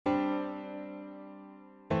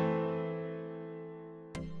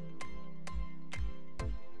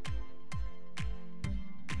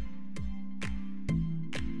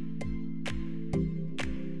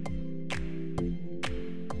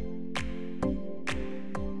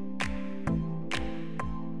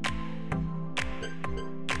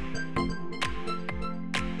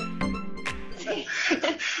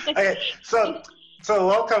Okay, so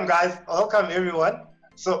welcome guys, welcome everyone.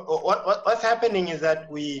 So what's happening is that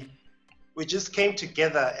we just came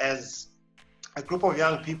together as a group of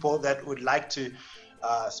young people that would like to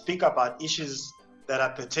speak about issues that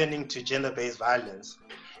are pertaining to gender-based violence.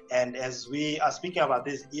 And as we are speaking about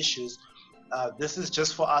these issues, this is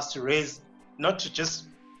just for us to raise, not to just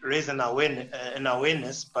raise an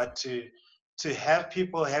awareness, but to have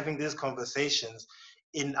people having these conversations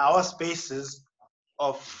in our spaces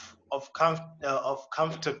of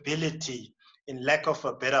comfortability, in lack of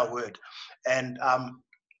a better word. And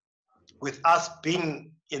with us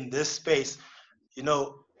being in this space, you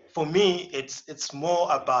know, for me, it's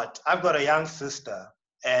more about, I've got a young sister,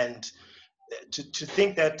 and to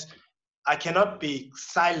think that I cannot be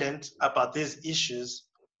silent about these issues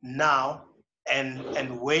now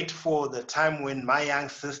and wait for the time when my young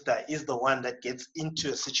sister is the one that gets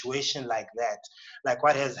into a situation like that, like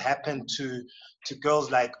what has happened to girls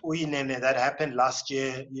like Uyinene that happened last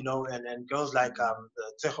year, you know, and girls like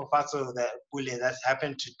Tseho Fatso that Bule that's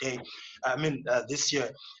happened today, this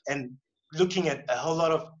year, and looking at a whole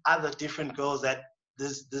lot of other different girls that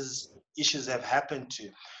these issues have happened to.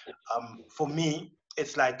 For me,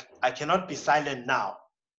 it's like I cannot be silent now,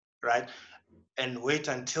 right? And wait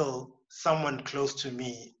until someone close to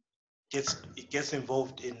me gets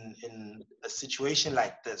involved in a situation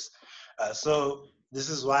like this. So this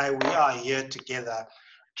is why we are here together,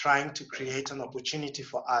 trying to create an opportunity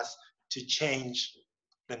for us to change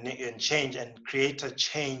and create a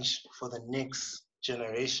change for the next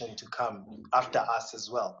generation to come after us as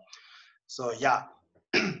well. So yeah,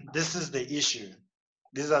 this is the issue.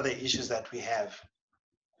 These are the issues that we have.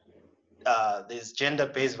 There's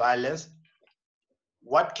gender-based violence.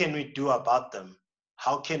 What can we do about them?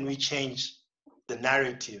 How can we change the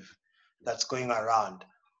narrative that's going around?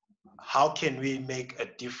 How can we make a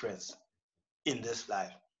difference in this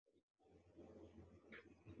life?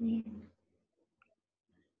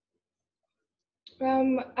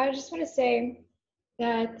 I just want to say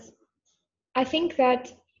that I think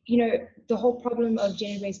that, you know, the whole problem of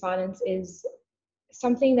gender-based violence is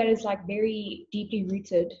something that is like very deeply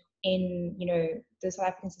rooted in, you know, the South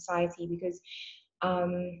African society, because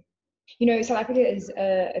you know, South Africa is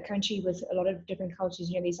a country with a lot of different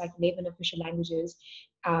cultures. You know, there's like 11 official languages.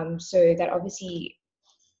 So that obviously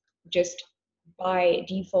just by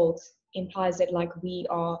default implies that like we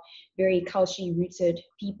are very culturally rooted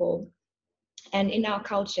people. And in our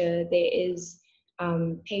culture, there is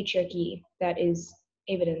patriarchy that is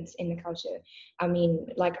evident in the culture. I mean,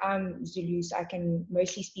 like I'm Zulu, so I can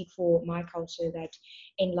mostly speak for my culture, that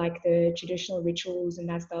in like the traditional rituals and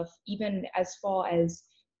that stuff, even as far as,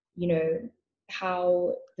 you know,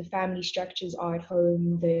 how the family structures are at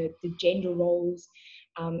home, the gender roles,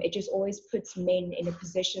 it just always puts men in a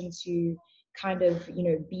position to kind of, you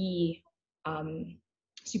know, be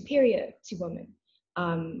superior to women.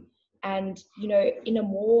 And, you know, in a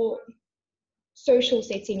more social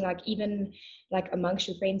setting, like even like amongst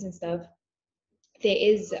your friends and stuff, there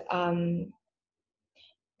is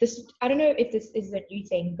this, I don't know if this is a new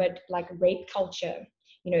thing, but like rape culture.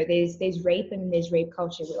 You know, there's rape and there's rape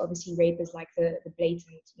culture. But obviously rape is like the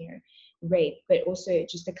blatant, you know, rape, but also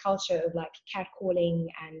just the culture of like catcalling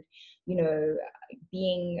and, you know,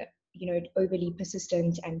 being, you know, overly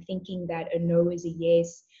persistent and thinking that a no is a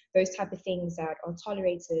yes. Those type of things that are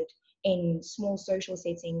tolerated in small social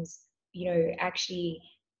settings, you know, actually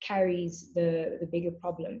carries the bigger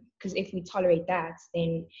problem. Because if we tolerate that,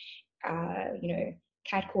 then you know,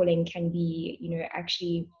 catcalling can be, you know,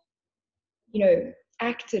 actually, you know,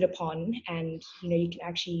 acted upon, and, you know, you can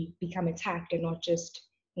actually become attacked and not just,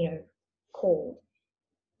 you know, called.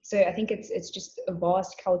 So I think it's just a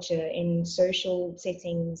vast culture in social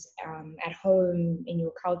settings, at home, in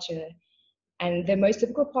your culture. And the most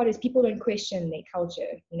difficult part is people don't question their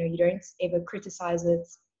culture. You know, you don't ever criticize it,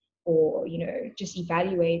 or, you know, just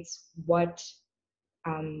evaluate what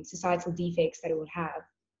societal defects that it would have.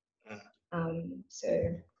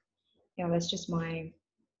 So yeah, that's just my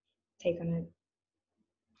take on it.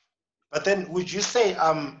 But then would you say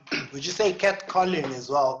catcalling as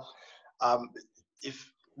well?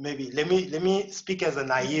 If maybe let me speak as a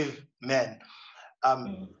naive man,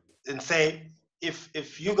 and say,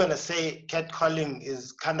 if you're gonna say catcalling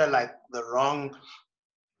is kind of like the wrong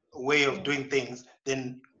way of doing things,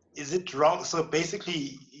 then is it wrong? So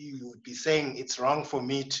basically you would be saying it's wrong for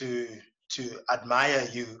me to admire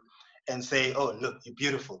you and say, oh look, you're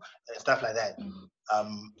beautiful and stuff like that.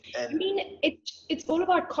 And I mean, it's all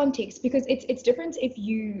about context, because it's different if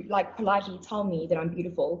you like politely tell me that I'm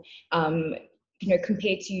beautiful, you know,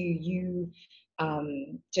 compared to you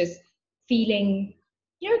just feeling,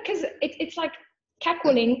 you know, because it's like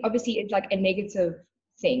catcalling obviously is like a negative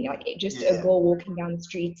thing, like just a girl walking down the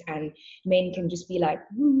street and men can just be like,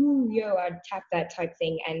 woo, woo, yo, I'd tap that type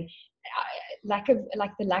thing, and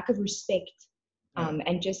the lack of respect,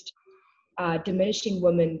 and just diminishing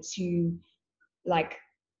women to, like,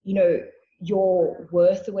 you know, your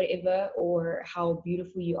worth or whatever, or how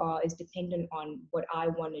beautiful you are is dependent on what I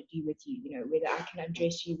want to do with you, you know, whether I can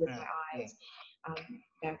undress you with my eyes,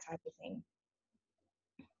 that type of thing.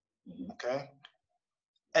 Okay.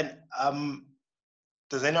 And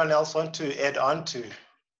does anyone else want to add on to?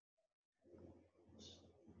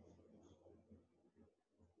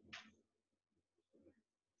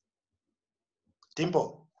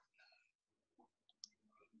 Dimple?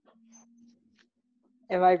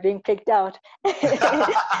 Am I being picked out?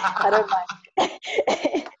 I don't mind.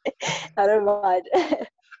 I don't mind.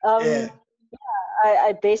 Yeah,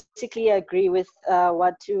 I basically agree with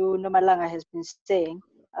what Nomalanga has been saying.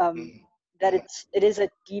 That it is a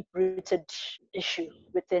deep-rooted issue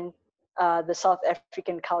within the South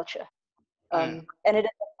African culture, and it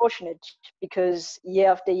is unfortunate because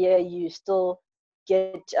year after year you still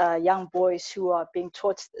get young boys who are being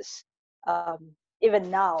taught this.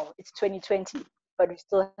 Even now, it's 2020, but we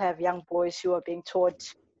still have young boys who are being taught,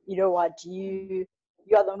 you know what, you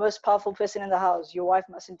are the most powerful person in the house. Your wife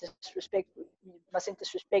mustn't disrespect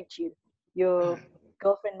you. Your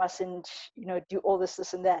girlfriend mustn't, you know, do all this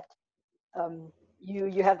and that.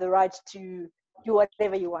 You have the right to do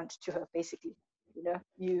whatever you want to her, basically. You know,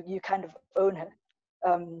 you kind of own her,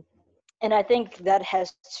 and I think that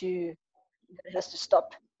has to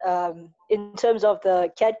stop. In terms of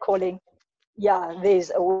the catcalling, yeah,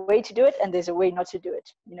 there's a way to do it and there's a way not to do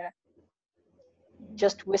it. You know,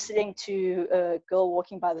 just whistling to a girl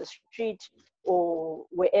walking by the street or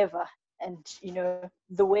wherever, and you know,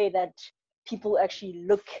 the way that people actually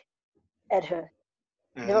look at her.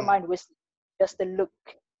 Never mind whistling, just the look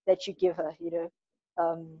that you give her. You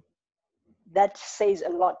know, that says a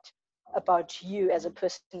lot about you as a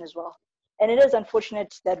person as well. And it is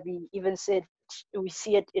unfortunate that we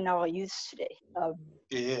see it in our youth today. I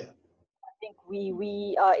think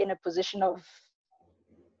we are in a position of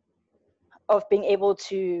being able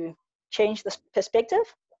to change this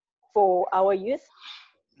perspective for our youth,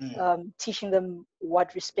 teaching them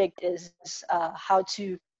what respect is, how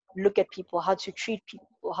to look at people, how to treat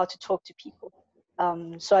people, how to talk to people.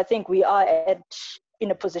 So I think we are in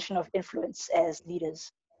a position of influence as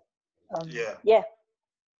leaders. Yeah.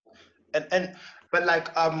 But like,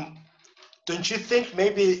 don't you think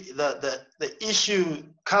maybe the issue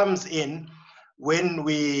comes in when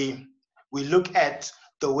we look at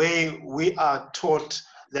the way we are taught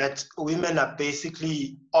that women are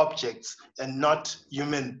basically objects and not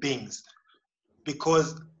human beings?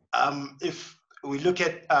 Because if we look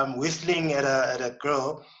at whistling at a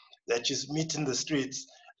girl that you meet in the streets,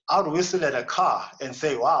 I would whistle at a car and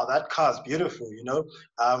say, wow, that car is beautiful, you know,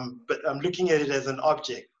 but I'm looking at it as an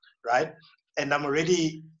object, right? And I'm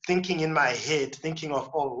already thinking in my head, thinking of,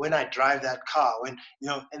 oh, when I drive that car, when, you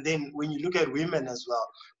know, and then when you look at women as well,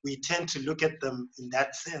 we tend to look at them in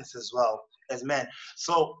that sense as well as men.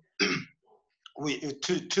 So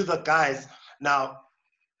to the guys now,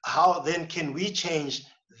 how then can we change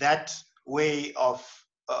that way of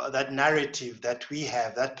that narrative that we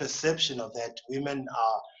have, that perception of that women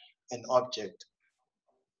are an object?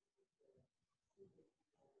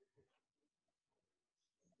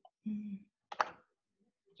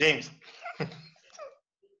 James.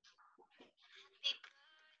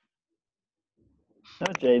 No,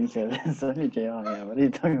 James here. There's only JR here. What are you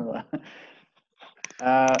talking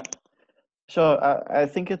about? Sure. I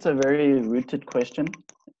think it's a very rooted question,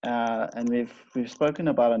 and we've spoken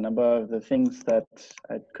about a number of the things that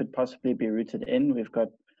it could possibly be rooted in. We've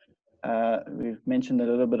mentioned a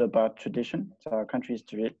little bit about tradition, so our country's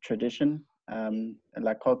tradition,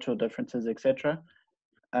 like cultural differences, etc.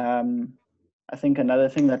 I think another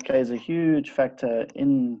thing that plays a huge factor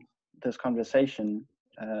in this conversation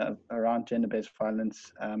around gender-based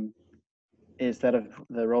violence is that of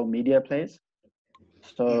the role media plays.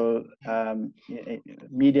 So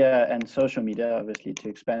media and social media, obviously, to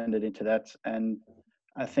expand it into that. And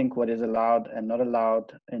I think what is allowed and not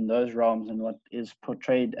allowed in those realms and what is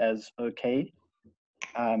portrayed as okay.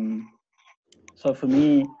 So for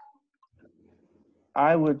me,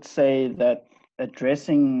 I would say that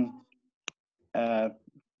addressing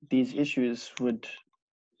these issues would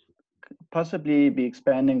possibly be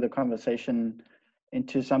expanding the conversation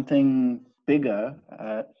into something bigger,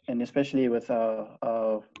 and especially with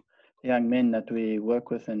our young men that we work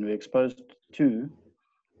with and we're exposed to.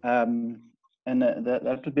 And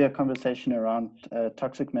that would be a conversation around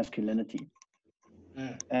toxic masculinity.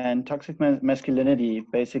 And toxic masculinity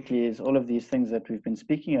basically is all of these things that we've been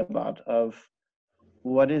speaking about, of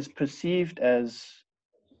what is perceived as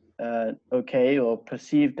okay or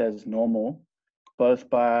perceived as normal, both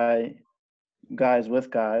by guys with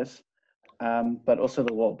guys, but also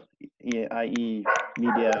the world, i.e.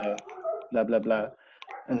 media, blah, blah, blah.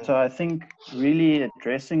 And so I think really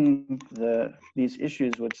addressing these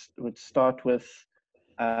issues would start with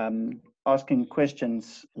asking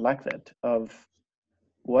questions like that of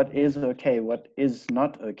what is okay, what is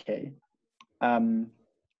not okay, and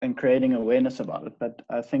creating awareness about it. But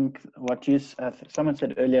I think what someone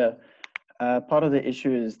said earlier, part of the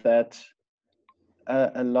issue is that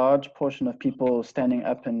a large portion of people standing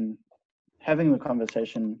up and having the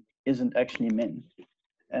conversation isn't actually men.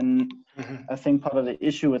 And I think part of the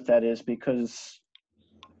issue with that is because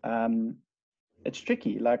it's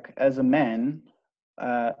tricky. Like, as a man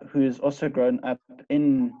who's also grown up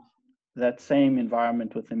in that same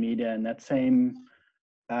environment with the media and that same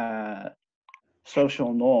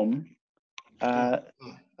social norm,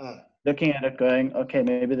 looking at it going, okay,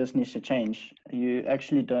 maybe this needs to change. You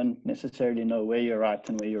actually don't necessarily know where you're right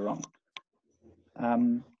and where you're wrong.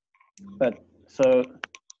 But so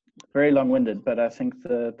very long-winded, but I think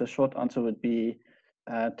the short answer would be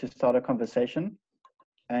to start a conversation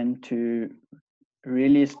and to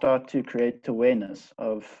really start to create awareness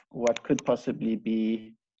of what could possibly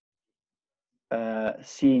be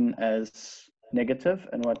seen as negative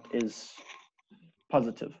and what is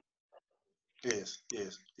positive. Yes.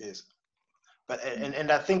 But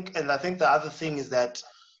and I think the other thing is that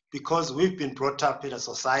because we've been brought up in a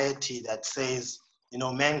society that says,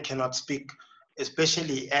 men cannot speak,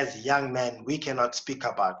 especially as young men, we cannot speak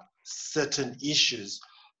about certain issues,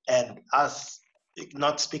 and us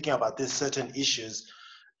not speaking about these certain issues,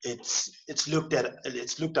 it's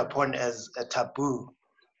looked upon as a taboo.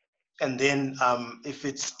 And then if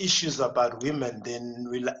it's issues about women, then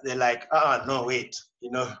they're like, no, wait,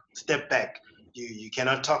 step back. You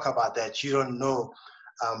cannot talk about that. You don't know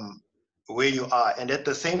where you are. And at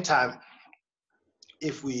the same time,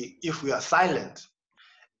 if we are silent,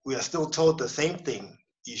 we are still told the same thing.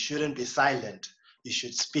 You shouldn't be silent. You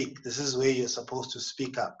should speak. This is where you're supposed to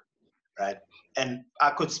speak up, right? And I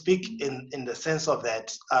could speak in the sense of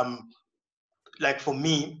that, like for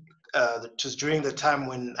me, just during the time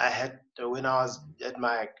when I was at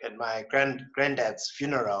my granddad's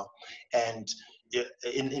funeral, and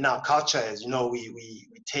in our culture, as you know, we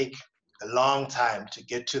take a long time to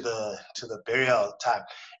get to the burial time,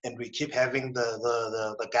 and we keep having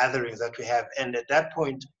the gatherings that we have. And at that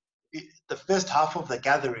point, the first half of the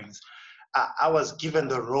gatherings, I was given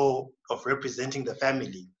the role of representing the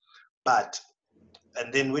family,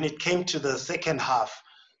 and then when it came to the second half,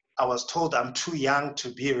 I was told I'm too young to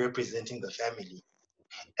be representing the family.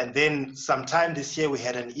 And then sometime this year, we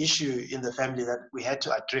had an issue in the family that we had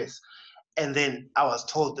to address. And then I was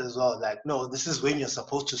told as well, like, no, this is when you're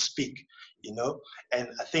supposed to speak, And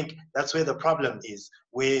I think that's where the problem is,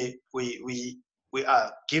 where we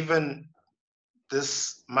are given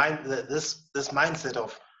this mindset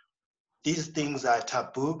of these things are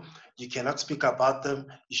taboo. You cannot speak about them.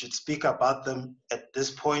 You should speak about them at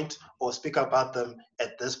this point, or speak about them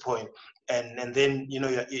at this point. And then,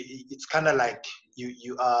 it's kind of like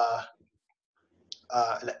you are,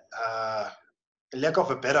 lack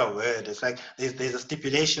of a better word, it's like there's a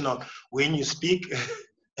stipulation on when you speak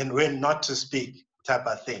and when not to speak, type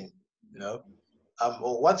of thing,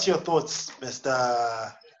 What's your thoughts,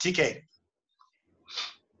 Mr. TK?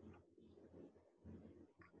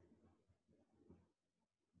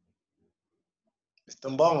 Mr.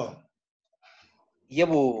 Mbongo?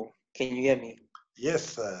 Yebo, can you hear me?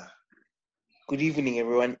 Yes, sir. Good evening,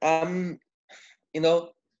 everyone.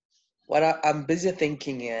 What I'm busy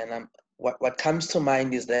thinking here, and what comes to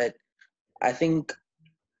mind is that I think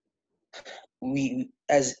we,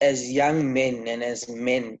 as young men and as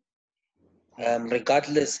men,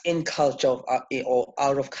 regardless in culture or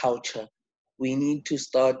out of culture, we need to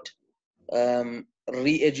start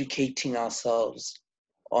re-educating ourselves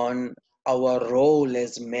on our role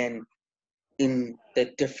as men in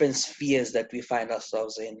the different spheres that we find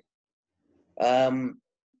ourselves in.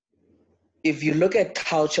 If you look at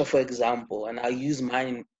culture, for example, and I'll use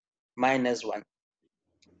mine as one,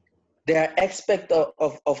 there are aspects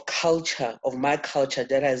of culture, of my culture,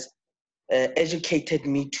 that has educated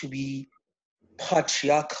me to be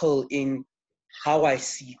patriarchal in how I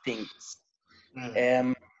see things.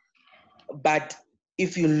 But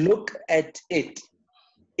if you look at it,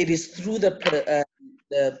 it is through the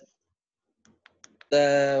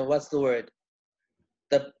what's the word?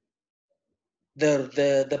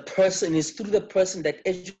 The person is through the person that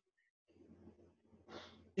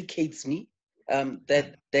educates me,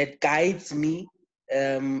 that guides me,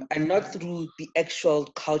 and not through the actual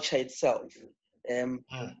culture itself.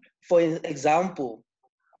 For example,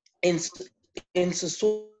 in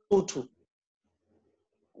Sesotho,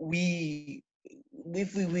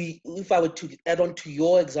 if I were to add on to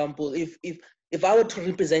your example, if I were to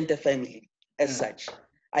represent a family as such,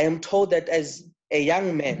 I am told that as a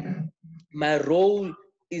young man, my role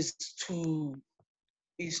is to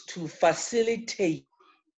facilitate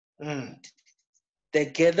the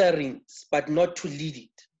gatherings, but not to lead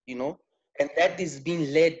it, and that is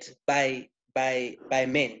being led by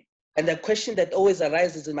men. And the question that always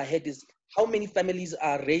arises in my head is, how many families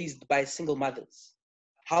are raised by single mothers?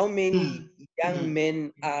 How many young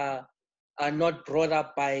men are not brought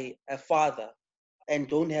up by a father and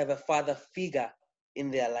don't have a father figure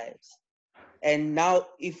in their lives? And now,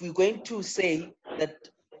 if we're going to say that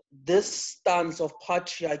this stance of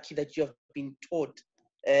patriarchy that you have been taught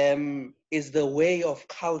is the way of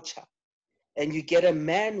culture, and you get a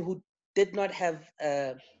man who did not have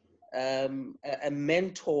a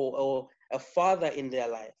mentor or a father in their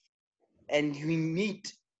life, and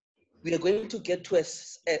we are going to get to a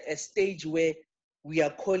stage where we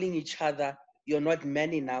are calling each other, you're not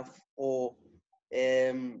man enough, or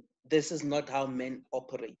this is not how men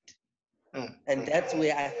operate. And that's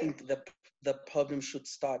where I think the problem should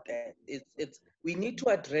start at. We need to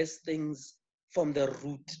address things from the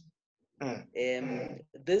root.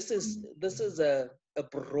 This is a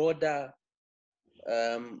broader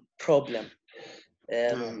problem.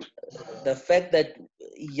 The fact that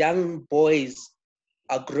young boys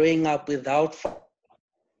are growing up without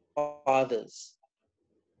fathers,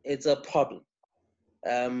 it's a problem.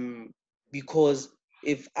 Because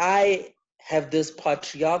if I have this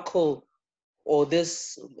patriarchal or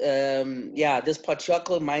this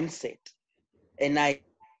patriarchal mindset, and I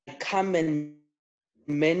come and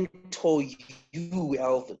mentor you,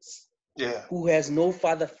 Elvis, who has no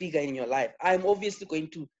father figure in your life, I'm obviously going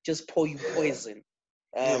to just pour you poison,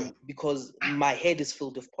 because my head is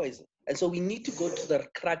filled with poison. And so we need to go to the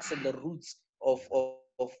crux and the roots of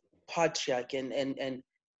patriarchy,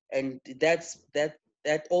 and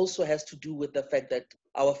that also has to do with the fact that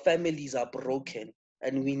our families are broken,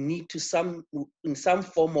 and we need to in some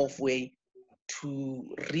form of way to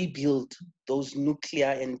rebuild those nuclear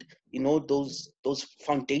and those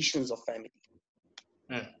foundations of family.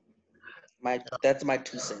 That's my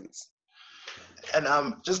 2 cents. And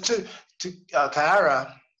just to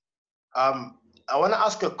Kayara, I want to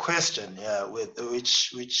ask a question,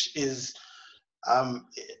 which is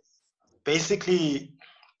basically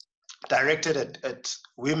directed at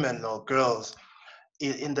women or girls,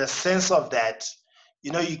 in the sense of that,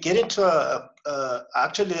 you get into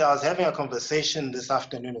actually, I was having a conversation this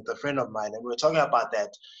afternoon with a friend of mine, and we were talking about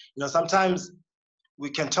that. Sometimes we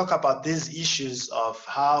can talk about these issues of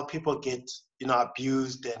how people get,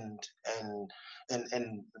 abused and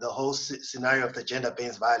the whole scenario of the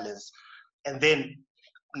gender-based violence. And then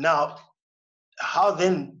now, how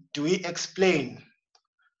then do we explain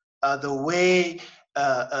the way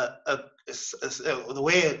the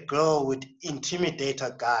way a girl would intimidate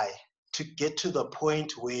a guy to get to the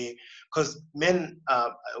point where, because men,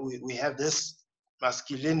 we have this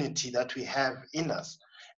masculinity that we have in us,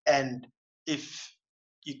 and if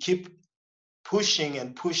you keep pushing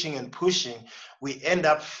and pushing and pushing, we end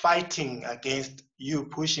up fighting against you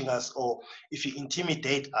pushing us, or if you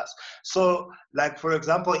intimidate us. So, like, for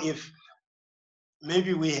example, if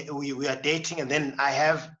maybe we are dating, and then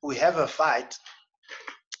we have a fight,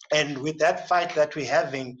 and with that fight that we're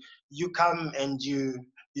having, you come and you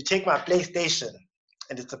take my PlayStation,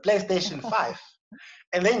 and it's a PlayStation 5,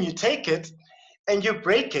 and then you take it and you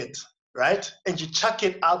break it, right? And you chuck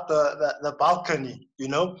it out the balcony,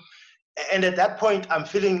 And at that point, I'm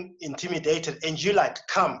feeling intimidated, and you're like,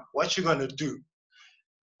 come, what you gonna do?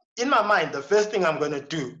 In my mind, the first thing I'm gonna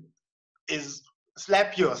do is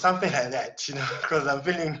slap you or something like that, because I'm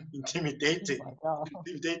feeling intimidated.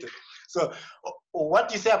 So what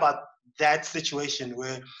do you say about that situation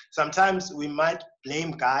where sometimes we might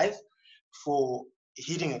blame guys for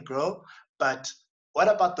hitting a girl, but what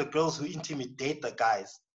about the girls who intimidate the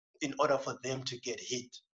guys in order for them to get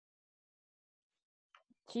hit?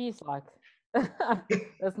 Jeez,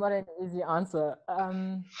 that's not an easy answer.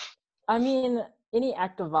 I mean, any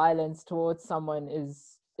act of violence towards someone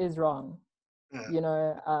is wrong.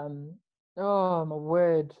 Oh my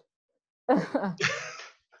word.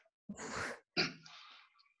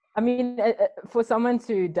 I mean, for someone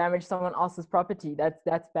to damage someone else's property,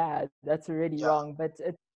 that's bad. That's already wrong. But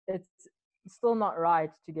it's still not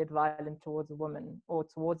right to get violent towards a woman or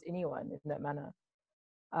towards anyone in that manner.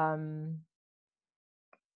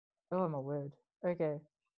 Oh my word. Okay.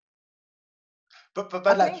 But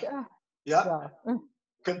I like, think, yeah, yeah.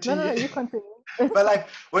 continue. No, you continue. But like,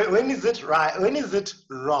 when is it right? When is it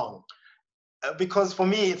wrong? Because for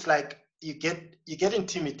me, it's like you get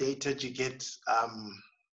intimidated, you get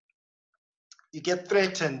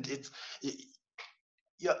threatened. It's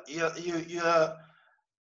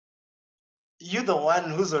you're the one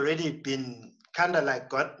who's already been kind of like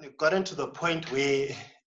gotten to the point where,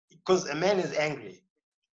 because a man is angry,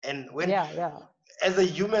 and when Yeah. as a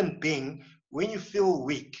human being, when you feel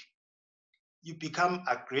weak, you become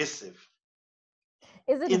aggressive.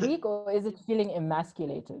 Is it In the, weak or is it feeling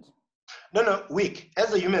emasculated? no, weak.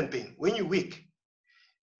 As a human being, when you're weak,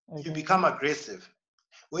 you Okay. become aggressive.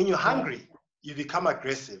 When you're Yeah. hungry, you become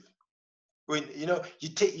aggressive. When you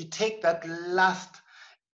take that last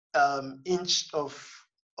inch of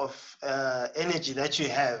energy that you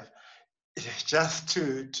have, just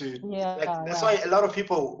to like, that's why Yeah. a lot of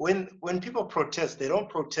people, when people protest, they don't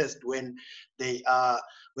protest when they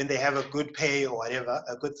have a good pay or whatever,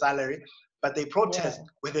 a good salary, but they Yeah. protest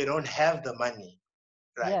when they don't have the money,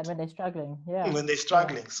 Yeah. right? When they're struggling. Yeah. When they're Yeah.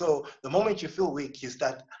 struggling. So the moment you feel weak, you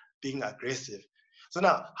start being aggressive. So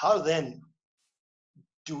now, how then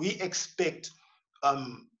do we expect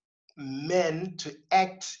men to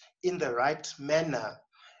act in the right manner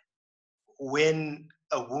when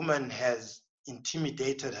a woman has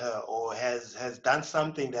intimidated her or has done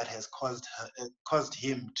something that has caused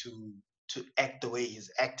him to act the way he's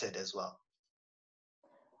acted as well?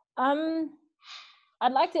 Um,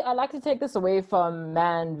 I'd like to take this away from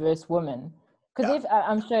man versus woman. Because Yeah. if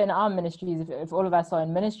I'm sure in our ministries, if all of us are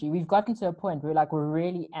in ministry, we've gotten to a point where like we're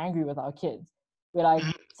really angry with our kids. We're like,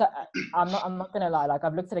 so I'm not gonna lie. Like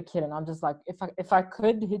I've looked at a kid and I'm just like, if I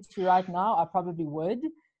could hit you right now, I probably would.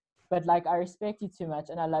 But like I respect you too much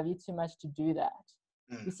and I love you too much to do that.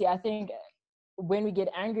 You see, I think when we get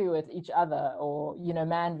angry with each other, or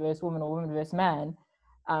man versus woman or woman versus man,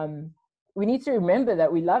 we need to remember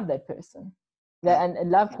that we love that person. That and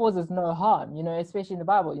love causes no harm, especially in the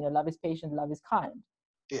Bible. Love is patient, love is kind.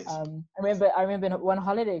 Yes. I remember in one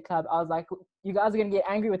holiday club, I was like, you guys are gonna get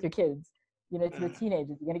angry with your kids, to the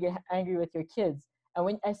teenagers. You're gonna get angry with your kids,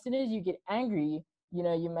 and as soon as you get angry,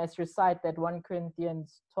 you must recite that 1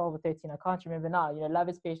 Corinthians 12 or 13. I can't remember now. Love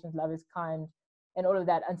is patient, love is kind, and all of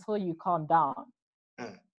that until you calm down.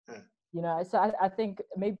 So I think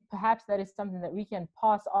maybe perhaps that is something that we can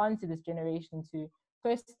pass on to this generation, to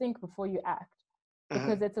first think before you act.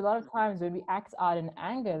 Because it's a lot of times when we act out in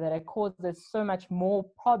anger that it causes so much more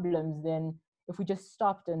problems than if we just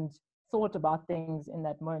stopped and thought about things in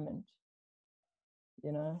that moment.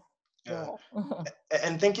 Yeah. Yeah.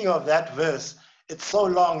 And thinking of that verse, it's so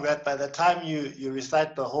long that by the time you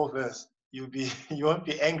recite the whole verse, you won't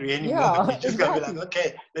be angry anymore. Yeah, You're just gonna be like,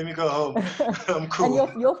 okay, let me go home. I'm cool.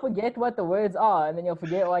 And you'll forget what the words are, and then you'll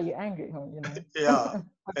forget why you're angry. Yeah.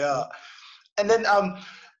 And then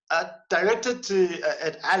directed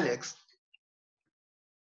at Alex,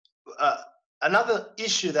 another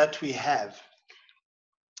issue that we have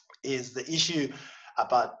is the issue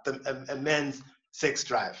about a man's sex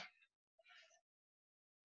drive,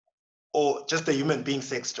 or just a human being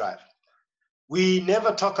sex drive. We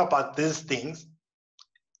never talk about these things,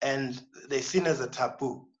 and they're seen as a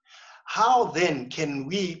taboo. How then can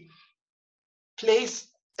we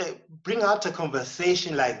bring out a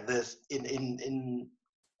conversation like this in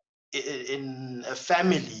a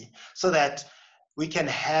family, so that we can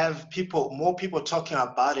have more people talking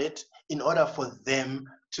about it, in order for them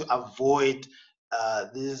to avoid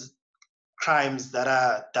these crimes that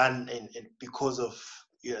are done because of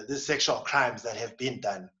these sexual crimes that have been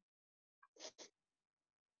done?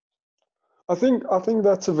 I think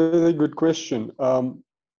that's a very good question. When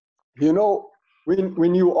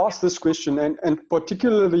you ask this question, and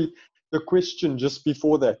particularly the question just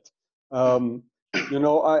before that, I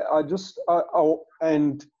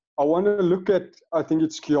want to look at, I think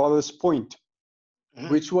it's Kiara's point,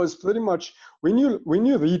 which was pretty much when you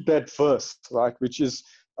read that verse, right, which is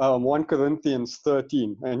 1 Corinthians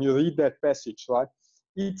 13, and you read that passage, right,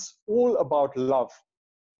 it's all about love.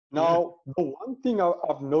 Now, the one thing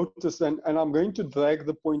I've noticed, and I'm going to drag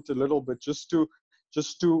the point a little bit just to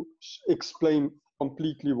explain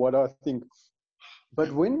completely what I think.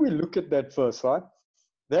 But when we look at that verse, right,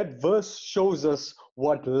 that verse shows us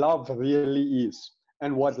what love really is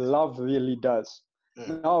and what love really does.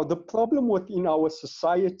 Now, the problem within our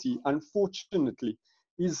society, unfortunately,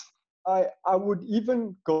 is I would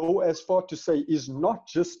even go as far to say is not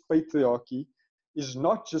just patriarchy, is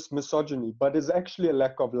not just misogyny, but is actually a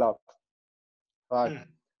lack of love. Right.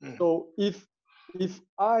 So if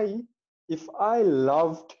I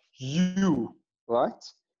loved you, right,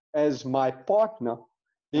 as my partner,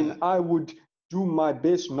 then I would do my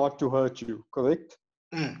best not to hurt you, correct?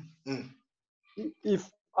 If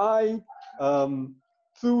I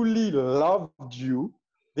truly loved you,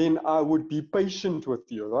 then I would be patient with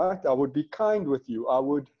you, right? I would be kind with you. I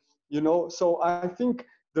would, so I think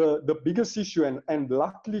the biggest issue, and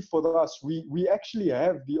luckily for us, we actually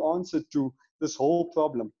have the answer to this whole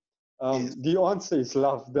problem. Yes. The answer is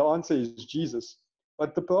love. The answer is Jesus.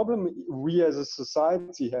 But the problem we as a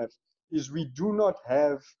society have is we do not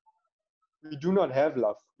have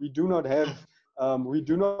love. We do not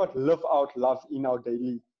live out love in our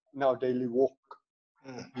daily walk,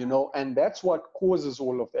 and that's what causes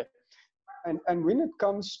all of that. And when it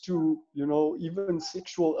comes to even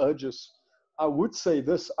sexual urges, I would say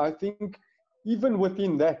this. I think even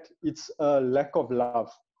within that, it's a lack of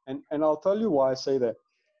love, and I'll tell you why I say that.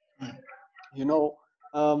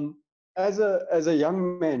 As a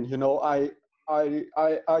young man,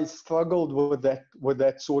 I struggled with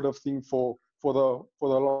that sort of thing for a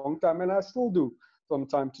long time, and I still do from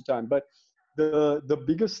time to time. But the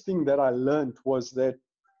biggest thing that I learned was that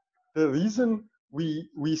the reason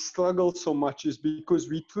we struggle so much is because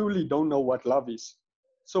we truly don't know what love is.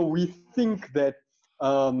 So we think that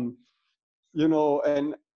and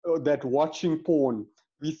that watching porn,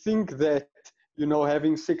 we think that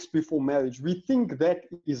having sex before marriage, we think that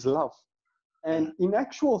is love. And in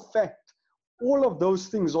actual fact, all of those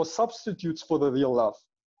things are substitutes for the real love.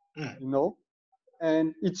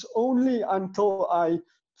 And it's only until I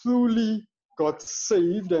truly got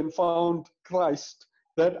saved and found Christ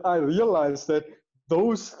that I realized that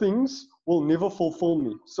those things will never fulfill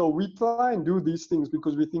me. So we try and do these things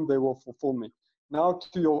because we think they will fulfill me. Now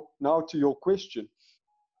to your question,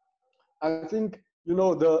 I think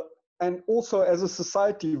and also as a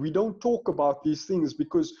society, we don't talk about these things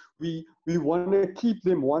because we want to keep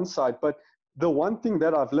them one side. But the one thing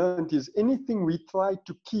that I've learned is anything we try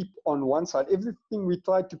to keep on one side, everything we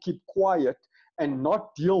try to keep quiet and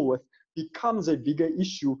not deal with becomes a bigger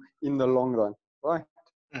issue in the long run, right?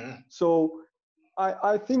 So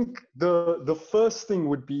I think the first thing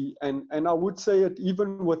would be, and I would say it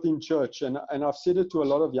even within church, and I've said it to a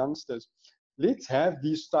lot of youngsters, let's have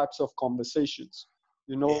these types of conversations,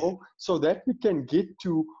 so that we can get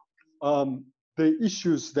to the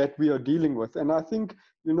issues that we are dealing with. And I think,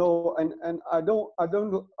 and I don't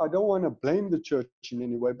want to blame the church in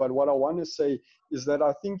any way, but what I want to say is that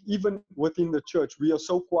I think even within the church, we are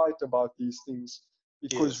so quiet about these things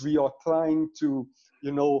because we are trying to,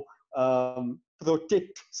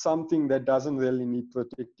 protect something that doesn't really need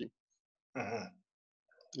protecting.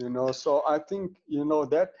 So I think,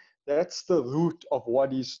 that's the root of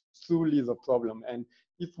what is truly the problem. And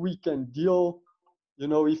if we can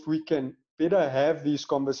if we can better have these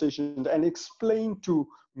conversations and explain to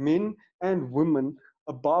men and women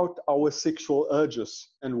about our sexual urges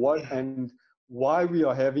and why we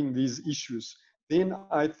are having these issues, then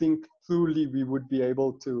I think truly we would be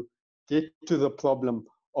able to get to the problem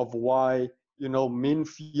of why, men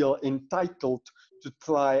feel entitled to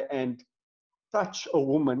try and touch a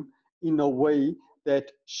woman in a way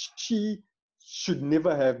that she should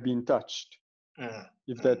never have been touched,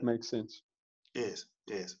 if that makes sense. Yes.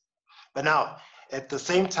 But now, at the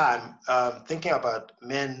same time, thinking about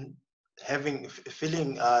men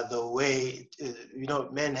feeling the way,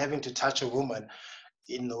 men having to touch a woman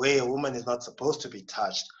in the way a woman is not supposed to be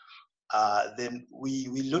touched, then we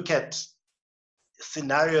look at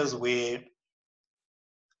scenarios where,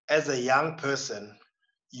 as a young person,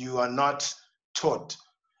 you are not taught,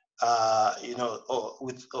 about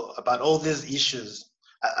all these issues.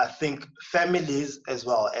 I think families as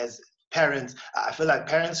well as parents, I feel like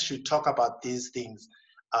parents should talk about these things,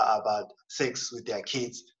 about sex with their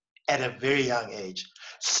kids at a very young age,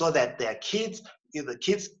 so that the kids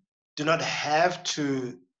do not have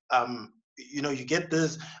to, you get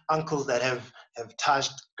these uncles that have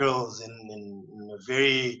touched girls in a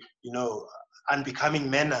very, unbecoming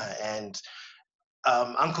manner, and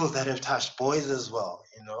uncles that have touched boys as well,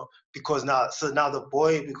 because now the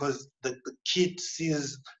boy, because the kid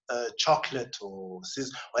sees chocolate or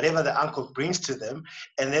sees whatever the uncle brings to them,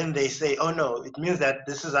 and then they say, oh no, it means that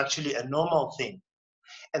this is actually a normal thing.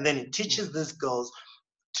 And then it teaches these girls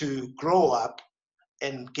to grow up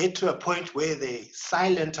and get to a point where they're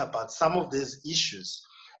silent about some of these issues.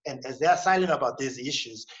 And as they are silent about these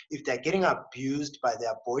issues, if they're getting abused by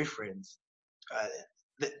their boyfriends,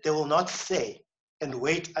 they will not say and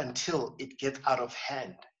wait until it gets out of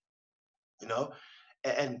hand,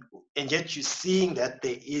 and yet you're seeing that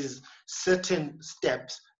there is certain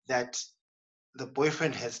steps that the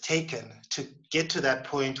boyfriend has taken to get to that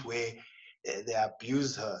point where they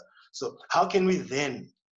abuse her. So how can we then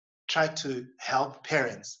try to help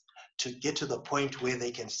parents to get to the point where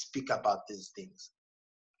they can speak about these things?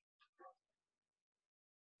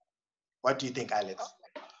 What do you think, Alex?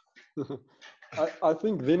 I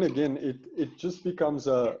think then again it just becomes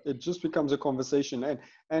a conversation,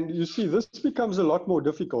 and you see this becomes a lot more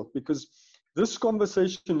difficult because this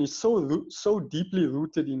conversation is so deeply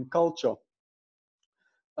rooted in culture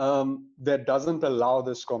that doesn't allow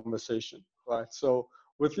this conversation, right? So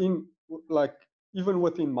within, like, even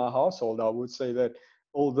within my household, I would say that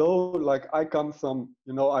although, like, I come from,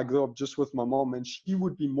 I grew up just with my mom, and she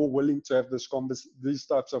would be more willing to have these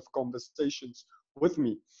types of conversations with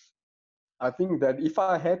me. I think that if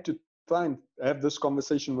I had to try and have this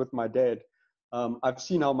conversation with my dad, I've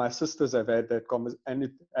seen how my sisters have had that conversation, and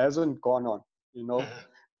it hasn't gone on,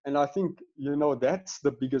 And I think, that's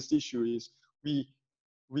the biggest issue is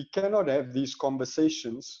we cannot have these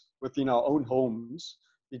conversations within our own homes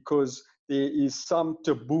because there is some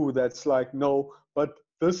taboo that's like, no, but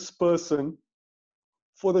this person,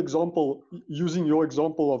 for example, using your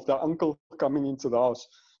example of the uncle coming into the house,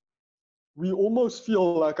 we almost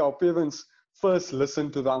feel like our parents first listen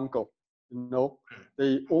to the uncle,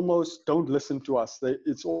 they almost don't listen to us.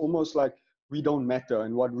 It's almost like we don't matter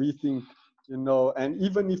and what we think, and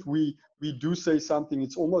even if we do say something,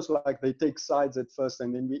 it's almost like they take sides at first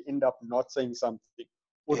and then we end up not saying something,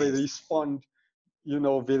 or they respond,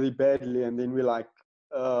 very badly, and then we're like,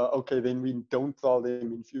 okay, then we don't tell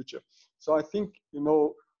them in future. So I think,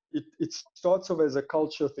 it starts off as a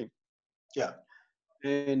culture thing. Yeah.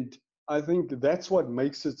 And I think that's what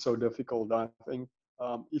makes it so difficult. I think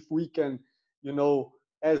if we can,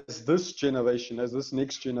 as this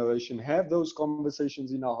next generation, have those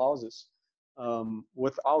conversations in our houses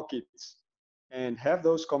with our kids and have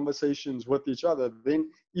those conversations with each other, then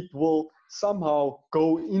it will somehow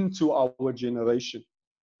go into our generation.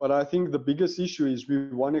 But I think the biggest issue is we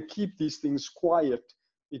want to keep these things quiet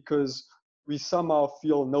because we somehow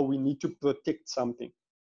feel, no, we need to protect something.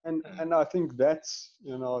 And I think that's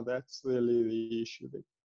really the issue there.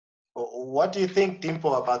 What do you think,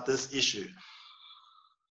 Dimpo, about this issue?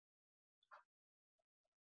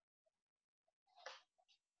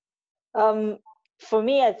 For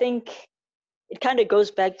me, I think it kind of goes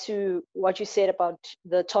back to what you said about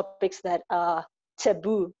the topics that are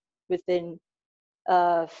taboo within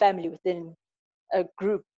family, within a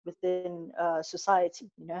group, within society,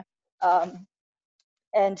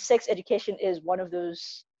 and sex education is one of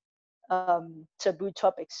those taboo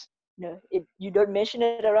topics. You don't mention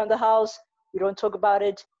it around the house, you don't talk about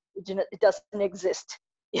it, it doesn't exist.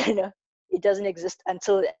 It doesn't exist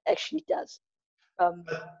until it actually does.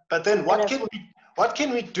 But then what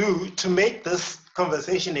can we do to make this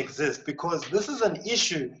conversation exist? Because this is an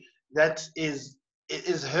issue that is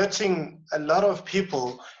hurting a lot of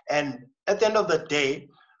people, and at the end of the day,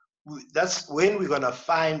 that's when we're gonna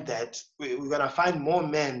find that we're gonna find more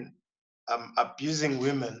men abusing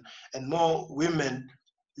women and more women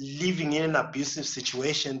living in an abusive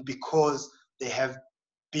situation because they have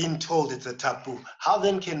been told it's a taboo. How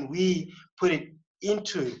then can we put it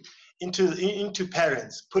into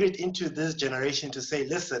parents, put it into this generation to say,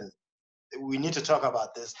 listen, we need to talk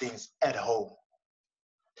about these things at home?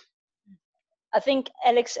 I think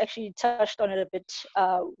Alex actually touched on it a bit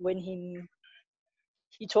when he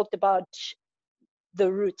talked about the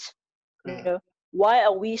root. Why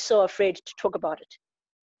are we so afraid to talk about it?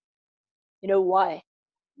 Why?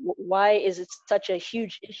 Why is it such a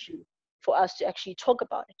huge issue for us to actually talk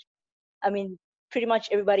about it? I mean, pretty much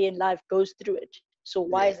everybody in life goes through it. So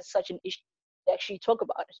why is it such an issue to actually talk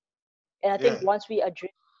about it? And I think once we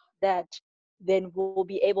address that, then we'll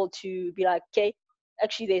be able to be like, okay,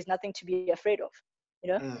 actually there's nothing to be afraid of.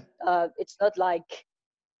 It's not like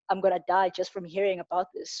I'm gonna die just from hearing about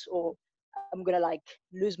this, or I'm gonna like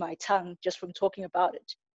lose my tongue just from talking about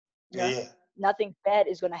it. Nothing bad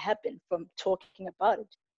is gonna happen from talking about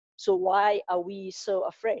it. So why are we so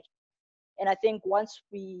afraid? And I think once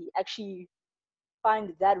we actually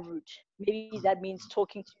find that route, maybe that means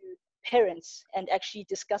talking to parents and actually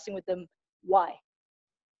discussing with them why,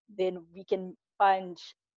 then we can find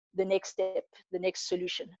the next step, the next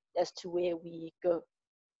solution as to where we go.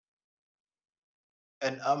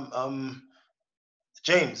 And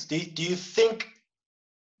James, do you think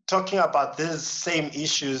talking about these same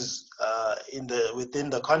issues within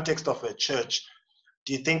the context of a church,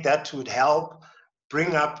 do you think that would help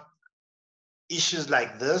bring up issues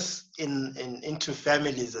like this into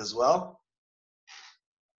families as well?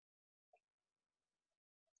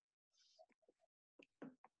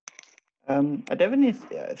 I definitely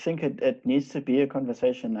think it needs to be a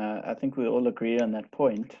conversation. I think we all agree on that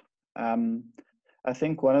point. I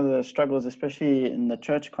think one of the struggles, especially in the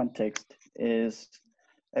church context, is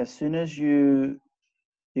as soon as you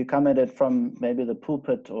come at it from maybe the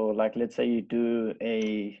pulpit, or like, let's say you do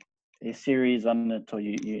a series on it, or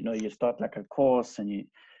you start like a course and you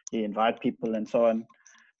invite people and so on.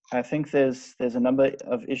 I think there's a number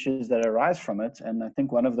of issues that arise from it, and I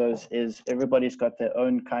think one of those is everybody's got their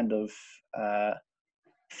own kind of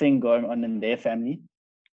thing going on in their family.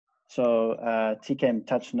 So TK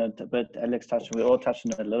touched on it a bit, Alex touched, we all touched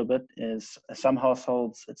on it a little bit, is some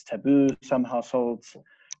households it's taboo, some households,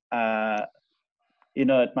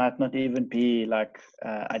 it might not even be like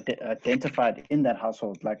identified in that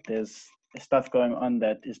household, like there's stuff going on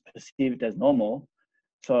that is perceived as normal.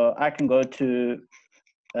 So I can go to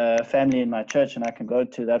a family in my church and I can go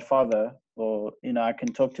to that father, or I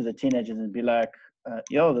can talk to the teenagers and be like,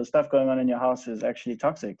 yo, the stuff going on in your house is actually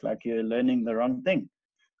toxic, like you're learning the wrong thing.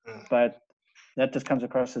 But that just comes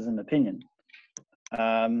across as an opinion.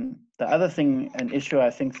 The other thing, an issue I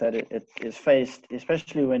think that it is faced,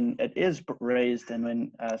 especially when it is raised and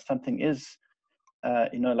when something is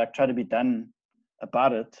like try to be done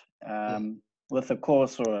about it, with a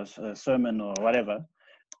course or a sermon or whatever,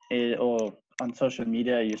 or on social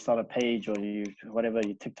media, you start a page or you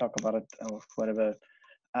TikTok about it or whatever.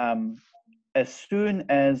 As soon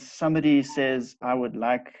as somebody says, I would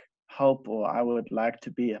like help or I would like to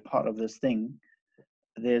be a part of this thing,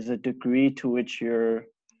 there's a degree to which you're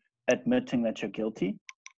admitting that you're guilty,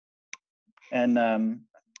 and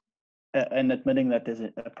admitting that there's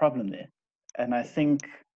a problem there. And I think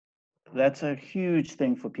that's a huge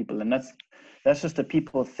thing for people, and that's just a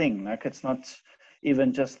people thing. Like, it's not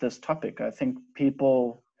even just this topic. I think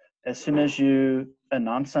people, as soon as you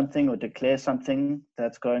announce something or declare something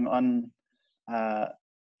that's going on,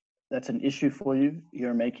 that's an issue for you,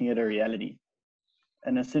 you're making it a reality.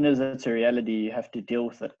 And as soon as it's a reality, you have to deal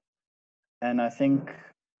with it. And I think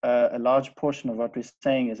a large portion of what we're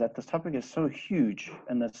saying is that this topic is so huge,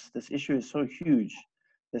 and this issue is so huge.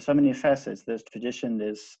 There's so many facets. There's tradition,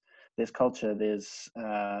 there's culture, there's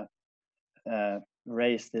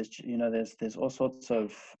race, there's all sorts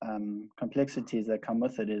of complexities that come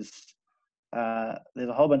with it. There's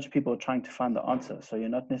a whole bunch of people trying to find the answer. So you're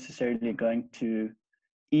not necessarily going to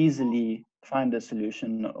easily find a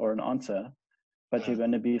solution or an answer, but you're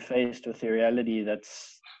going to be faced with a reality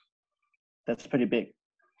that's pretty big,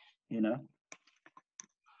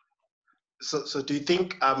 So do you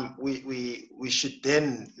think we should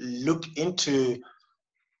then look into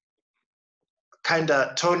kind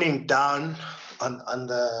of toning down on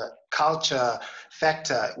the culture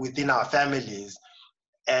factor within our families,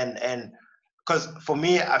 and because for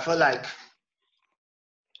me, I feel like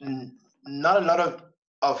not a lot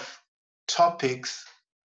of topics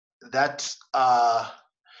that are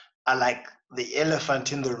like the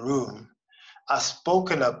elephant in the room are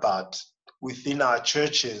spoken about within our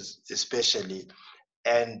churches, especially,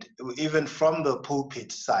 and even from the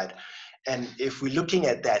pulpit side. And if we're looking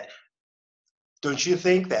at that, don't you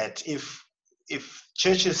think that if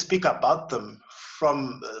churches speak about them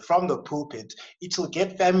from the pulpit, it will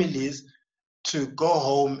get families to go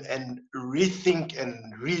home and rethink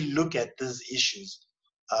and relook at these issues?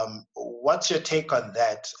 What's your take on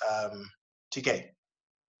that, TK?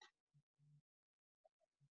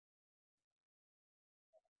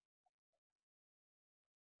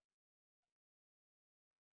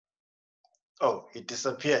 Oh, it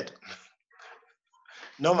disappeared.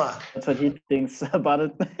 Noma. That's what he thinks about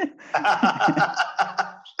it.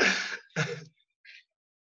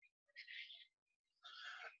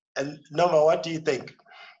 And Noma, what do you think?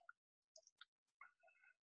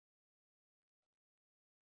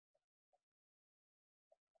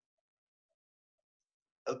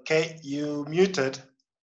 Okay, you muted.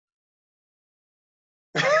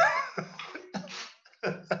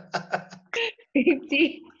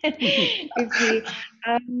 Oopsie. Oopsie.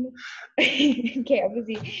 Okay,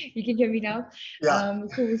 obviously you can hear me now. Yeah.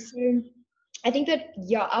 Cool. So I think that,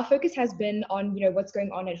 yeah, our focus has been on, what's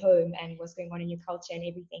going on at home and what's going on in your culture and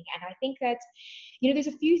everything. And I think that, there's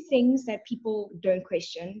a few things that people don't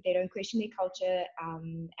question. They don't question their culture.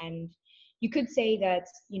 And you could say that,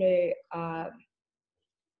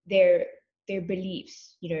 their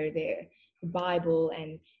beliefs, their Bible,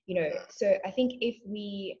 and, so I think if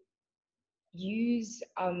we use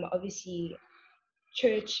obviously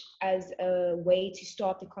church as a way to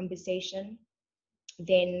start the conversation,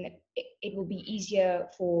 then it will be easier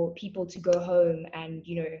for people to go home and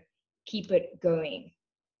keep it going.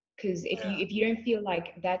 Because if you don't feel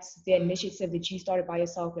like that's the initiative that you started by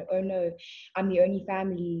yourself, like, oh no, I'm the only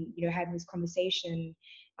family having this conversation,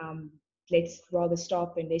 let's rather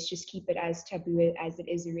stop and let's just keep it as taboo as it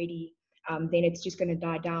is already. then it's just going to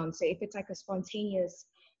die down. So if it's like a spontaneous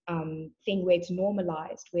thing where it's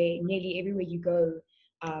normalized, where nearly everywhere you go,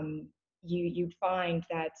 you'd find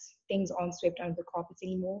that things aren't swept under the carpets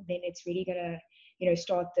anymore, then it's really going to,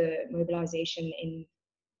 start the mobilization in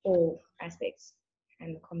all aspects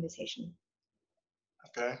and the conversation.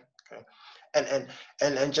 Okay. And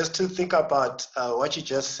just to think about what you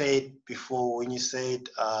just said before, when you said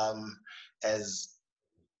as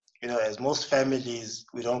most families,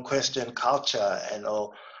 we don't question culture and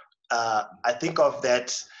all. I think of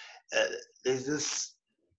that. There's this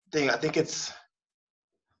thing. I think it's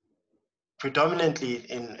predominantly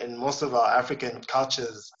in most of our African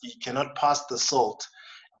cultures. You cannot pass the salt,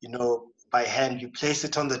 by hand. You place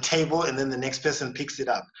it on the table, and then the next person picks it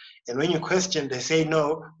up. And when you question, they say,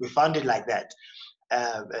 "No, we found it like that."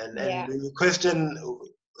 And when you question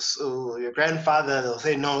your grandfather, they'll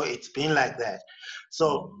say, "No, it's been like that."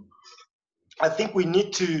 So I think we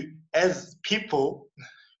need to, as people,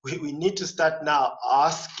 we need to start now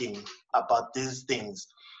asking about these things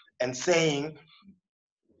and saying,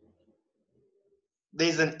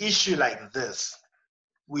 there's an issue like this.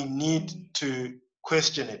 We need to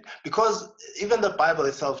question it, because even the Bible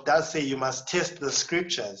itself does say you must test the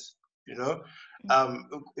scriptures,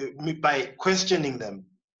 by questioning them,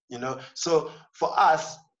 So for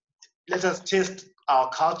us, let us test our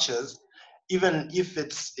cultures, even if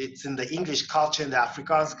it's in the English culture, in the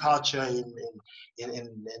Afrikaans culture,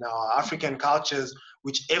 in our African cultures,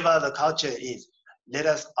 whichever the culture is, let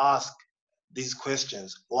us ask these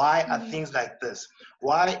questions. Why are things like this?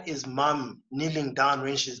 Why is mom kneeling down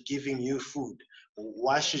when she's giving you food?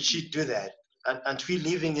 Why should she do that? Aren't we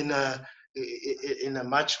living in a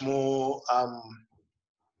much more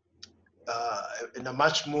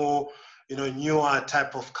newer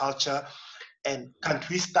type of culture? And can't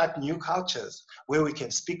we start new cultures where we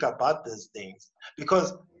can speak about these things?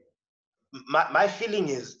 Because my feeling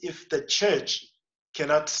is, if the church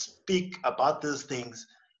cannot speak about these things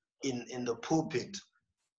in the pulpit,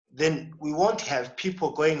 then we won't have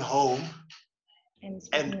people going home and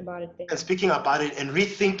speaking about it and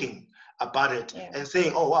rethinking about it, and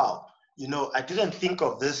saying, "Oh wow, I didn't think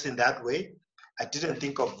of this in that way. I didn't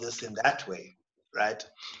think of this in that way," right?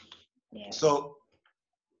 Yeah. So,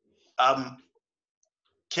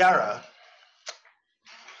 Kiara.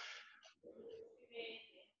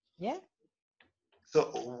 Yeah.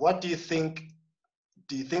 So, what do you think?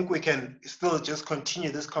 Do you think we can still just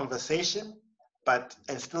continue this conversation,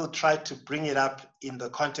 and still try to bring it up in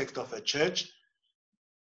the context of a church,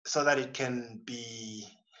 so that it can be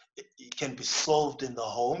solved in the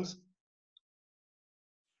homes?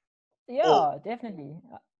 Yeah, definitely.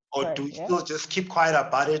 Or do we still just keep quiet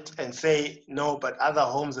about it and say, no, but other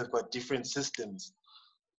homes have got different systems?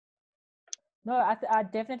 No, I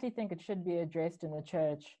definitely think it should be addressed in the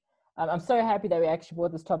church. I'm so happy that we actually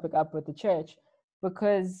brought this topic up with the church,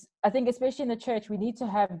 because I think especially in the church, we need to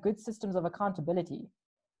have good systems of accountability,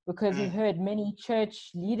 because we've heard many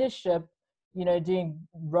church leadership, doing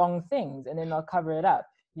wrong things, and then they'll cover it up,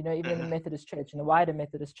 even in the Methodist Church, in the wider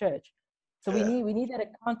Methodist Church. So we need that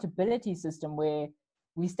accountability system where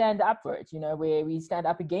we stand up for it, where we stand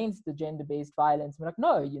up against the gender-based violence. We're like,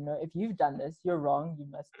 no, if you've done this, you're wrong. You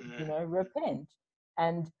must, repent.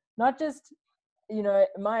 And not just,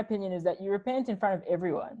 my opinion is that you repent in front of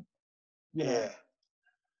everyone. But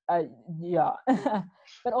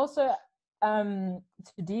also, to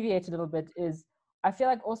deviate a little bit, is I feel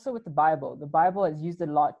like also with the Bible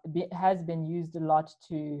has been used a lot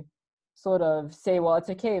to sort of say, well, it's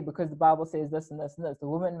okay because the Bible says this and this and this. The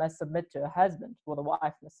woman must submit to her husband, or the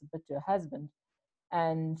wife must submit to her husband.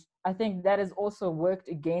 And I think that has also worked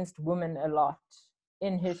against women a lot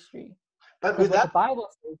in history. But with what the Bible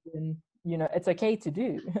says, then, it's okay to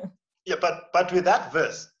do. Yeah, but with that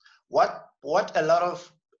verse, what a lot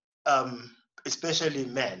of especially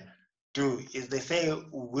men do is they say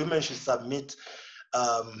women should submit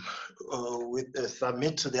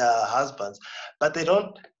submit to their husbands, but they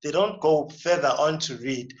don't go further on to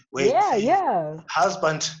read where it says,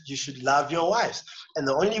 husband, you should love your wives, and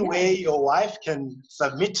the only way your wife can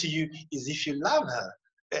submit to you is if you love her.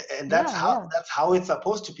 And that's how it's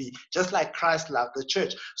supposed to be, just like Christ loved the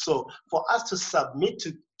church. So for us to submit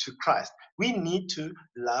to Christ, we need to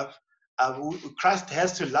love. Christ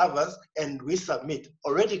has to love us, and we submit.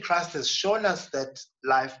 Already Christ has shown us that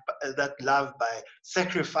love by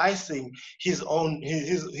sacrificing his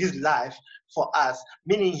life for us,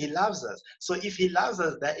 meaning he loves us. So if he loves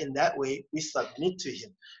us in that way, we submit to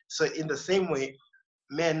him. So in the same way,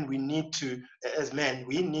 we need to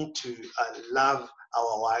love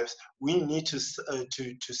our wives. We need to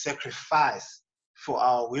sacrifice for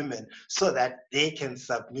our women so that they can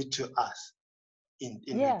submit to us in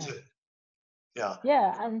Yeah. return. Yeah.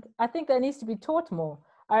 Yeah, and I think that needs to be taught more.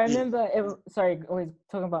 I Yeah. remember, sorry, always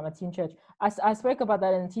talking about my teen church. I spoke about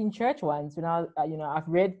that in teen church once. When I've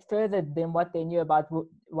read further than what they knew about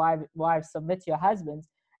wives submit to your husbands,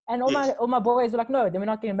 and all Yes. my boys were like, no, then we're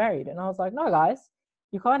not getting married. And I was like, no, guys,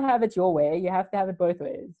 you can't have it your way. You have to have it both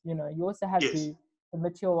ways. You also have Yes. to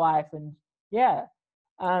submit to your wife, and yeah.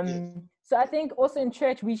 Yes. So I think also in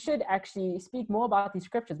church we should actually speak more about these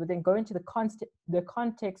scriptures, but then go into the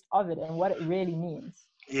context of it and what it really means.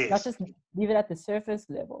 Yes. Not just leave it at the surface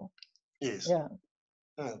level. Yes. Yeah.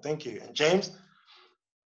 Oh, thank you. And James?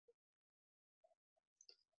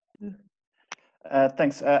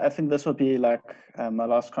 Thanks. I think this will be like my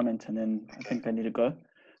last comment, and then I think I need to go.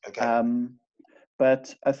 Okay.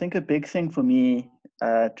 But I think a big thing for me,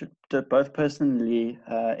 to both personally,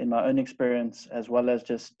 in my own experience, as well as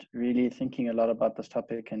just really thinking a lot about this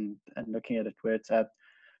topic and looking at it where it's at,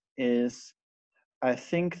 is I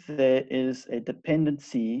think there is a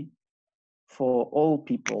dependency for all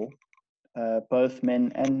people, both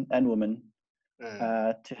men and women,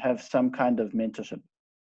 to have some kind of mentorship.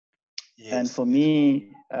 Yes. And for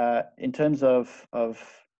me, in terms of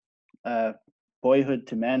boyhood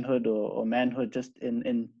to manhood or manhood, just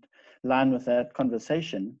in line with that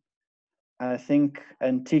conversation, I think,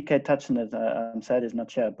 and TK touched on it, I'm sad he's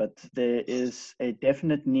not here, but there is a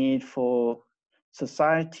definite need for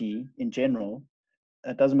society in general.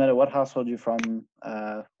 It doesn't matter what household you're from,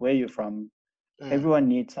 where you're from, everyone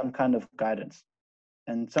needs some kind of guidance.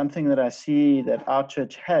 And something that I see that our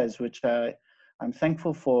church has, which I'm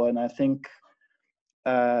thankful for, and I think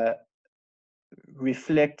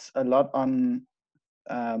reflects a lot on,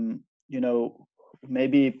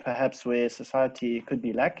 maybe perhaps where society could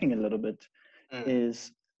be lacking a little bit,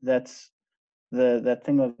 is that's that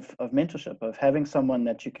thing of mentorship, of having someone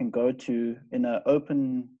that you can go to in an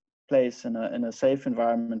open place, in a safe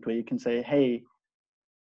environment where you can say, hey,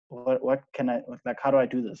 what can I, like, how do I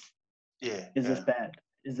do this? Yeah. Is this bad?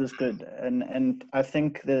 Is this good? And I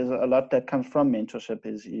think there's a lot that comes from mentorship,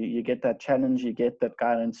 is you get that challenge, you get that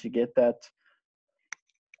guidance, you get that,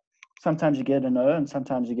 sometimes you get a no and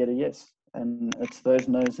sometimes you get a yes. And it's those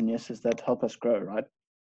no's and yeses that help us grow, right?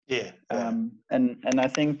 Yeah. And I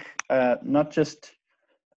think not just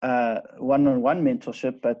one-on-one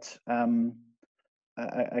mentorship, but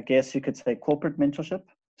I guess you could say corporate mentorship.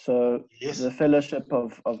 So the fellowship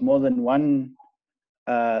of more than one,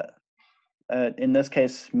 in this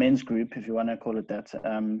case, men's group, if you want to call it that,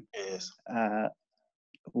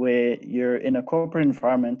 where you're in a corporate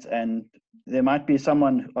environment and there might be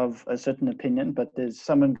someone of a certain opinion, but there's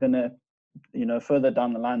someone going to, further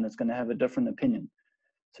down the line that's going to have a different opinion.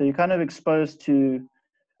 So you're kind of exposed to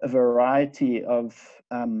a variety of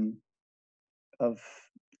the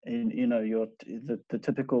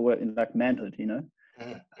typical word, like manhood,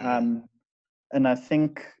 and I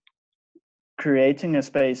think creating a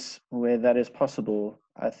space where that is possible,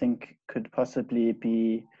 I think could possibly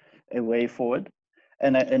be a way forward.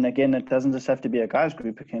 And again, it doesn't just have to be a guys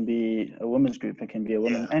group. It can be a women's group. It can be a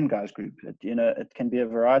women and guys group. It can be a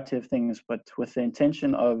variety of things, but with the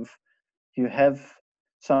intention of you have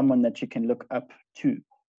someone that you can look up to.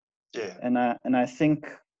 Yeah. And I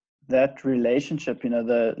think that relationship,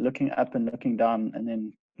 the looking up and looking down and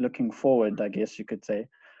then looking forward, I guess you could say,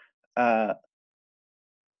 we're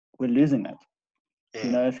losing that.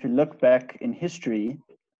 Yeah. If you look back in history,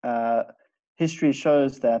 history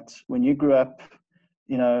shows that when you grew up,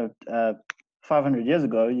 500 years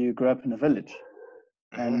ago, you grew up in a village.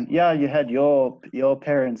 And you had your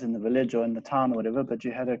parents in the village or in the town or whatever, but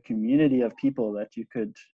you had a community of people that you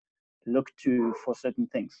could look to for certain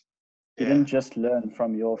things. You didn't just learn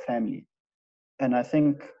from your family. And I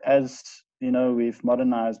think as, we've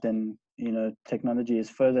modernized and, technology is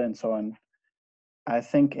further and so on, I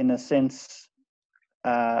think in a sense,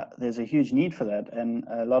 there's a huge need for that. And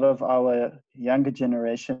a lot of our younger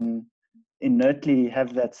generation inertly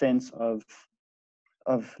have that sense of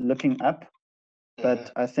looking up.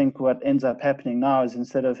 But I think what ends up happening now is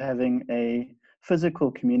instead of having a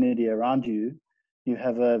physical community around you, you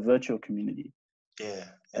have a virtual community. Yeah.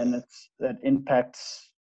 And that impacts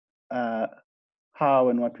how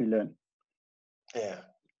and what we learn. Yeah.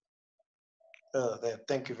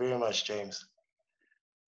 Thank you very much, James.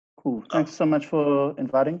 Cool. Thanks so much for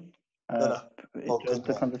inviting. Good,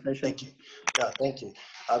 the conversation. Thank you. Yeah, thank you.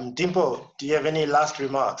 Dimpo, do you have any last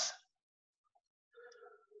remarks?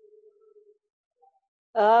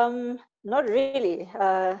 Not really.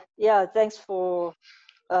 Thanks for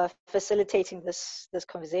facilitating this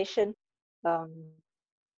conversation.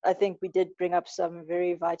 I think we did bring up some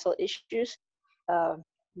very vital issues.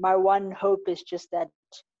 my one hope is just that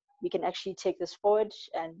we can actually take this forward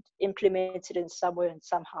and implement it in some way and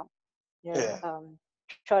somehow. You know,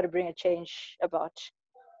 try to bring a change about,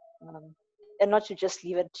 and not to just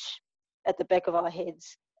leave it at the back of our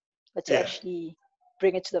heads, but to actually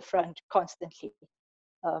bring it to the front constantly.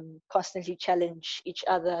 Constantly challenge each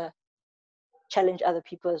other, challenge other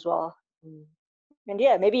people as well. And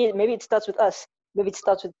yeah, maybe it starts with us. Maybe it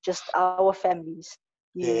starts with just our families.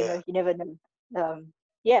 You know, you never know.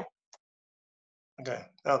 Yeah. Okay.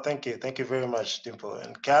 No, thank you. Thank you very much, Dimple.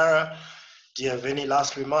 And Kara, do you have any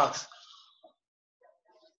last remarks?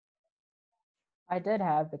 I did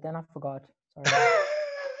have, but then I forgot. Sorry.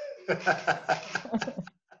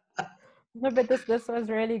 No, but this was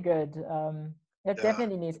really good. It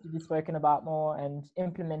definitely needs to be spoken about more and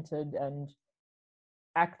implemented and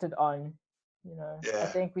acted on. You know, I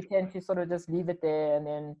think we tend to sort of just leave it there, and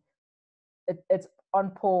then it's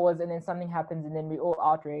on pause, and then something happens, and then we're all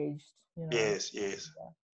outraged. You know? Yes.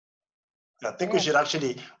 I think we should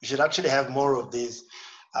actually have more of these,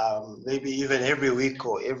 maybe even every week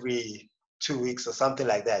or every 2 weeks or something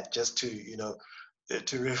like that, just to, you know,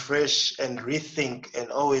 to refresh and rethink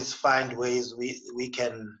and always find ways we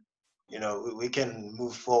can, you know, we can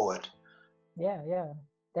move forward. Yeah,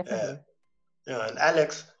 definitely. Yeah, and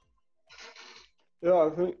Alex. Yeah,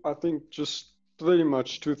 I think just pretty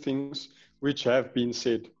much two things which have been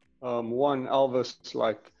said. One, Elvis,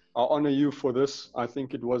 like, I honor you for this. I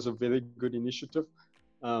think it was a very good initiative,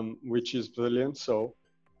 which is brilliant. So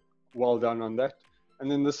well done on that.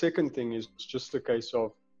 And then the second thing is just a case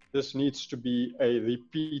of this needs to be a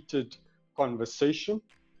repeated conversation,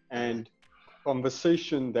 and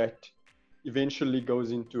conversation that eventually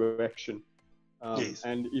goes into action.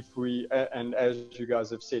 And if we, and as you guys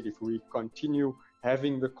have said, if we continue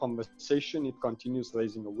having the conversation, it continues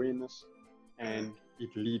raising awareness and it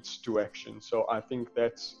leads to action. So I think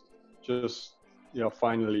that's just, you know,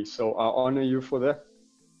 finally. So I honor you for that.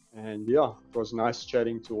 And yeah, it was nice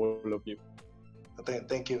chatting to all of you.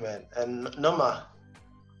 Thank you, man. And Noma.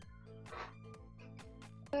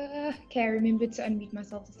 Okay, I remembered to unmute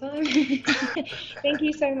myself this time. Thank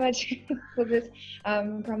you so much for this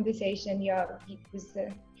conversation. Yeah,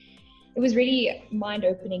 it was really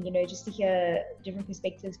mind-opening, you know, just to hear different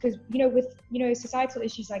perspectives. Because, you know, with, you know, societal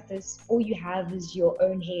issues like this, all you have is your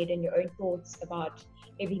own head and your own thoughts about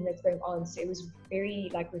everything that's going on. So it was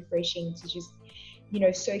very, like, refreshing to just, you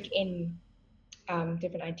know, soak in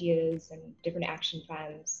different ideas and different action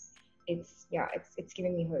plans. It's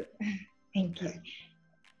giving me hope. Thank you.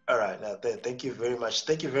 All right. Thank you very much.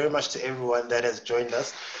 Thank you very much to everyone that has joined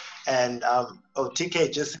us. And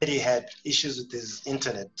TK just said he had issues with his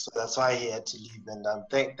internet, so that's why he had to leave. And I'm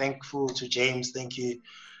thankful to James. Thank you,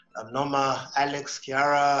 Noma, Alex,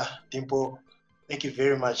 Kiara, Dimple. Thank you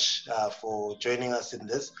very much for joining us in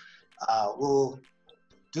this. We'll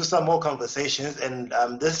do some more conversations, and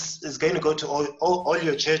this is going to go to all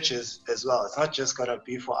your churches as well. It's not just going to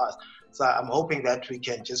be for us. So I'm hoping that we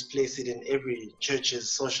can just place it in every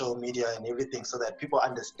church's social media and everything, so that people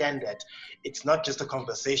understand that it's not just a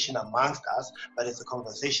conversation amongst us, but it's a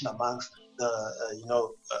conversation amongst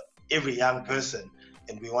every young person.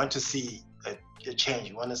 And we want to see a change.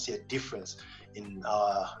 We want to see a difference in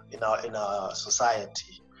our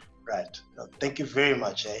society. Right. Thank you very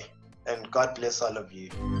much, and God bless all of you.